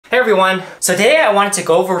Hey everyone! So today I wanted to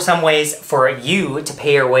go over some ways for you to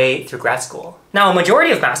pay your way through grad school. Now, a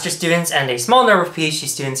majority of master's students and a small number of PhD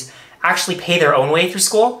students actually pay their own way through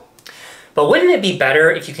school. But wouldn't it be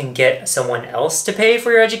better if you can get someone else to pay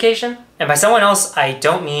for your education? And by someone else, I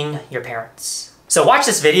don't mean your parents. So watch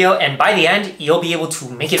this video and by the end, you'll be able to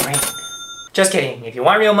make it rain. Just kidding. If you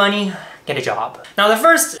want real money, get a job. Now the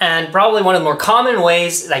first and probably one of the more common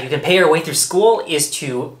ways that you can pay your way through school is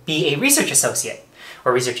to be a research associate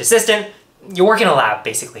or research assistant. You work in a lab,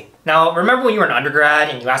 basically. Now, remember when you were an undergrad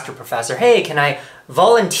and you asked your professor, hey, can I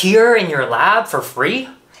volunteer in your lab for free?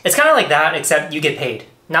 It's kind of like that, except you get paid.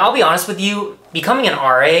 Now, I'll be honest with you, becoming an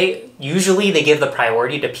RA, usually they give the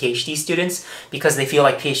priority to PhD students because they feel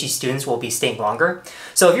like PhD students will be staying longer.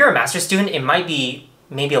 So if you're a master's student, it might be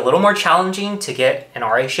maybe a little more challenging to get an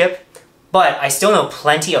RA-ship. But I still know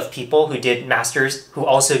plenty of people who did masters who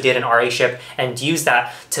also did an RA-ship and used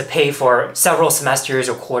that to pay for several semesters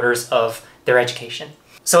or quarters of their education.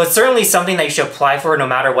 So it's certainly something that you should apply for no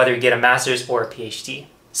matter whether you get a master's or a PhD.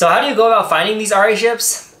 So how do you go about finding these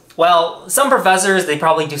RA-ships? Well, some professors, they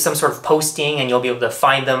probably do some sort of posting and you'll be able to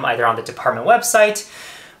find them either on the department website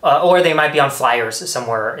or they might be on flyers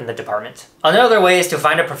somewhere in the department. Another way is to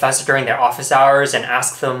find a professor during their office hours and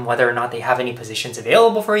ask them whether or not they have any positions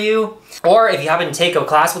available for you. Or if you happen to take a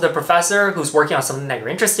class with a professor who's working on something that you're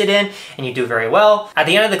interested in and you do very well, at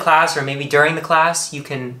the end of the class or maybe during the class, you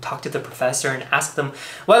can talk to the professor and ask them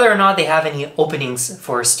whether or not they have any openings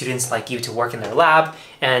for students like you to work in their lab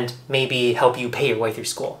and maybe help you pay your way through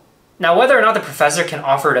school. Now, whether or not the professor can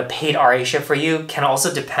offer a paid RA-ship for you can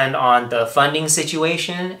also depend on the funding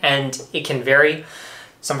situation, and it can vary.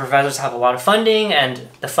 Some professors have a lot of funding, and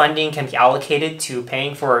the funding can be allocated to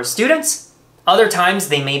paying for students. Other times,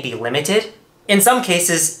 they may be limited. In some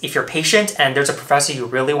cases, if you're patient and there's a professor you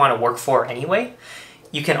really want to work for anyway,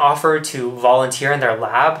 you can offer to volunteer in their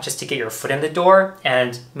lab just to get your foot in the door,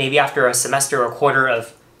 and maybe after a semester or quarter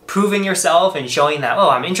of proving yourself and showing that, oh,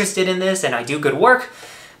 I'm interested in this and I do good work,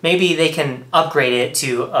 maybe they can upgrade it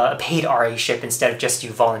to a paid RA-ship instead of just you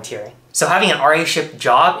volunteering. So having an RA-ship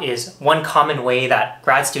job is one common way that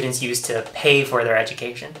grad students use to pay for their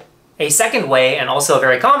education. A second way, and also a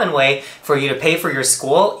very common way for you to pay for your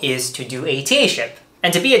school, is to do a TA-ship.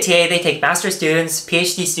 And to be a TA, they take master's students,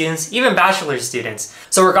 PhD students, even bachelor's students.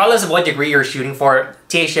 So regardless of what degree you're shooting for,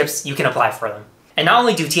 TA-ships, you can apply for them. And not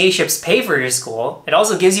only do TA-ships pay for your school, it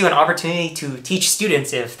also gives you an opportunity to teach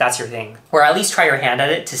students if that's your thing, or at least try your hand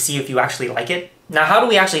at it to see if you actually like it. Now, how do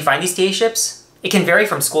we actually find these TA-ships? It can vary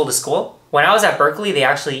from school to school. When I was at Berkeley, they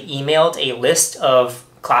actually emailed a list of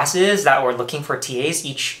classes that were looking for TAs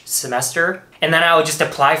each semester, and then I would just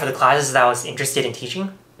apply for the classes that I was interested in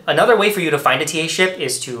teaching. Another way for you to find a TA-ship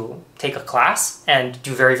is to take a class and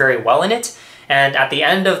do very, very well in it. And at the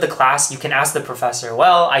end of the class, you can ask the professor,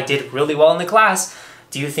 well, I did really well in the class.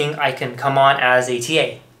 Do you think I can come on as a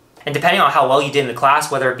TA? And depending on how well you did in the class,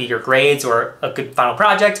 whether it be your grades or a good final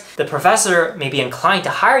project, the professor may be inclined to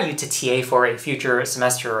hire you to TA for a future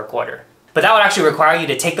semester or quarter. But that would actually require you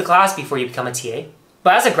to take the class before you become a TA.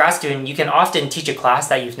 But as a grad student, you can often teach a class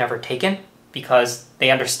that you've never taken because they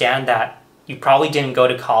understand that you probably didn't go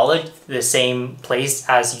to college the same place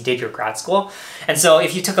as you did your grad school. And so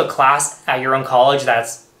if you took a class at your own college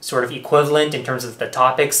that's sort of equivalent in terms of the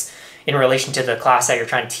topics in relation to the class that you're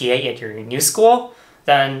trying to TA at your new school,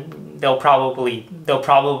 then they'll probably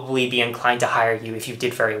be inclined to hire you if you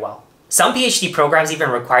did very well. Some PhD programs even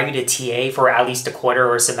require you to TA for at least a quarter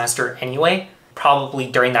or a semester anyway.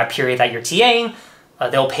 Probably during that period that you're TAing,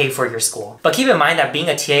 they'll pay for your school. But keep in mind that being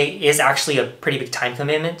a TA is actually a pretty big time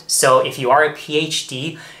commitment. So if you are a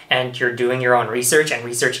PhD and you're doing your own research and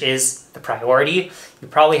research is the priority, you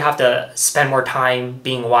probably have to spend more time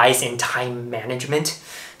being wise in time management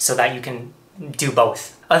so that you can do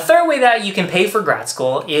both. A third way that you can pay for grad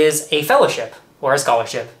school is a fellowship or a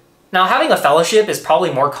scholarship. Now, having a fellowship is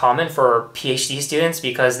probably more common for PhD students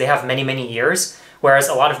because they have many, many years, whereas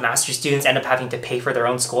a lot of master's students end up having to pay for their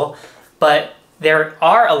own school. But there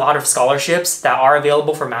are a lot of scholarships that are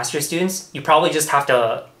available for master's students. You probably just have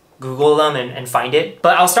to Google them and find it.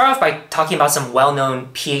 But I'll start off by talking about some well-known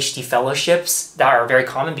PhD fellowships that are very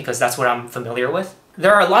common because that's what I'm familiar with.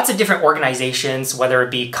 There are lots of different organizations, whether it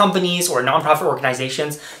be companies or nonprofit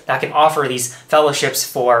organizations, that can offer these fellowships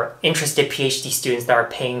for interested PhD students that are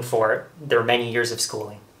paying for their many years of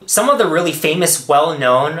schooling. Some of the really famous,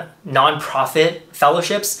 well-known nonprofit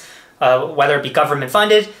fellowships, whether it be government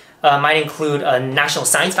funded, might include a National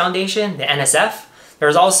Science Foundation, the NSF.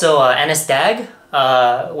 There's also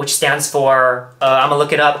NSDAG, which stands for, I'm gonna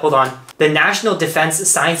look it up, hold on, the National Defense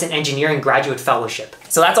Science and Engineering Graduate Fellowship.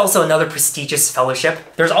 So that's also another prestigious fellowship.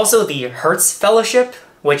 There's also the Hertz Fellowship,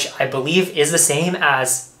 which I believe is the same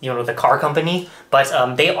as, the car company,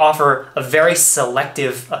 but they offer a very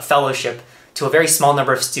selective fellowship to a very small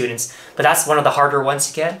number of students, but that's one of the harder ones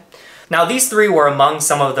to get. Now, these three were among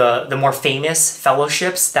some of the more famous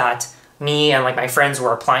fellowships that me and my friends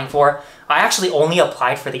were applying for. I actually only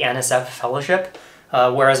applied for the NSF fellowship,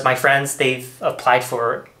 whereas my friends, they've applied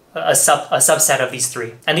for a subset of these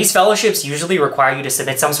three. And these fellowships usually require you to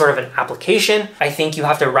submit some sort of an application. I think you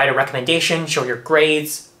have to write a recommendation, show your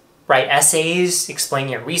grades, write essays, explain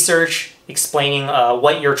your research, explaining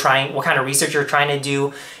what kind of research you're trying to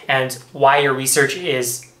do, and why your research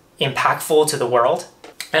is impactful to the world.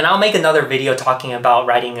 And I'll make another video talking about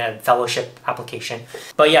writing a fellowship application.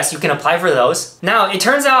 But yes, you can apply for those. Now, it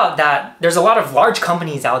turns out that there's a lot of large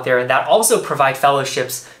companies out there that also provide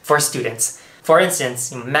fellowships for students. For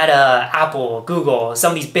instance, Meta, Apple, Google,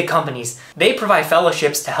 some of these big companies, they provide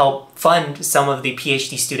fellowships to help fund some of the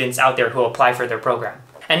PhD students out there who apply for their program.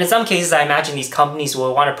 And in some cases, I imagine these companies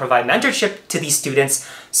will want to provide mentorship to these students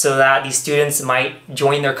so that these students might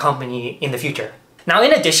join their company in the future. Now,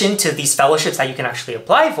 in addition to these fellowships that you can actually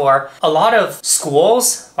apply for, a lot of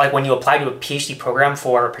schools, like when you apply to a PhD program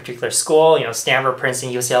for a particular school, Stanford,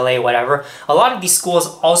 Princeton, UCLA, whatever, a lot of these schools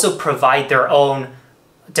also provide their own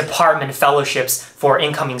department fellowships for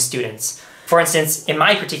incoming students. For instance, in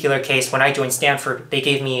my particular case, when I joined Stanford, they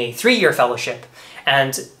gave me a 3-year fellowship,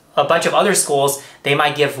 and a bunch of other schools, they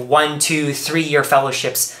might give 1, 2, 3-year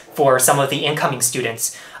fellowships for some of the incoming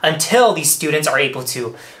students until these students are able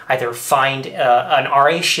to either find an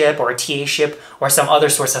RA-ship or a TA-ship or some other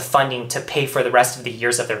source of funding to pay for the rest of the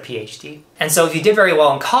years of their PhD. And so if you did very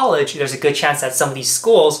well in college, there's a good chance that some of these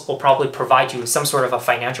schools will probably provide you with some sort of a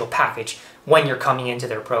financial package when you're coming into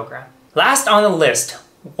their program. Last on the list,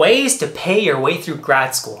 ways to pay your way through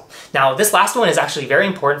grad school. Now, this last one is actually very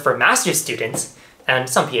important for master's students and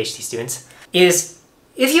some PhD students, is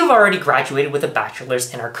if you've already graduated with a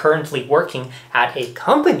bachelor's and are currently working at a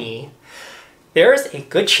company, there's a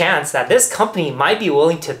good chance that this company might be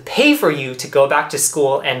willing to pay for you to go back to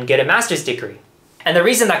school and get a master's degree. And the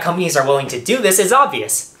reason that companies are willing to do this is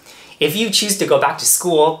obvious. If you choose to go back to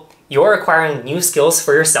school, you're acquiring new skills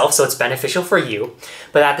for yourself, so it's beneficial for you.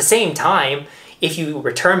 But at the same time, if you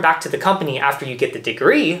return back to the company after you get the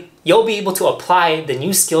degree, you'll be able to apply the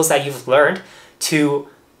new skills that you've learned to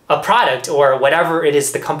a product or whatever it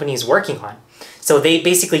is the company is working on. So they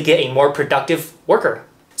basically get a more productive worker.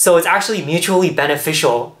 So it's actually mutually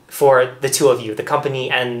beneficial for the two of you, the company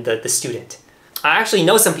and the student. I actually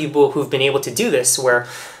know some people who've been able to do this, where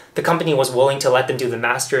the company was willing to let them do the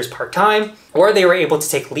master's part-time, or they were able to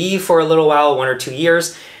take leave for a little while, 1 or 2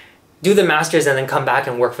 years, do the master's, and then come back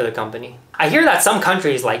and work for the company. I hear that some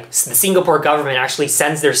countries, like the Singapore government, actually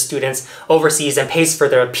sends their students overseas and pays for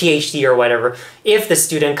their PhD or whatever if the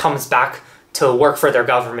student comes back to work for their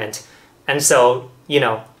government. And so,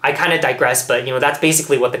 I kind of digress, but that's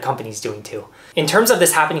basically what the company's doing too. In terms of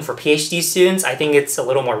this happening for PhD students, I think it's a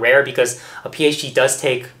little more rare because a PhD does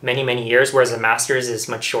take many, many years, whereas a master's is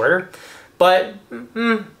much shorter. But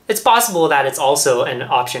it's possible that it's also an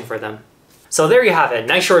option for them. So there you have it,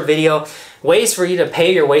 nice short video, ways for you to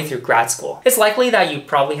pay your way through grad school. It's likely that you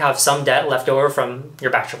probably have some debt left over from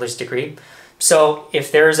your bachelor's degree. So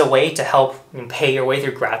if there's a way to help pay your way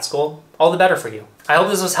through grad school, all the better for you. I hope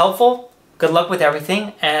this was helpful. Good luck with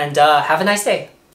everything, and have a nice day.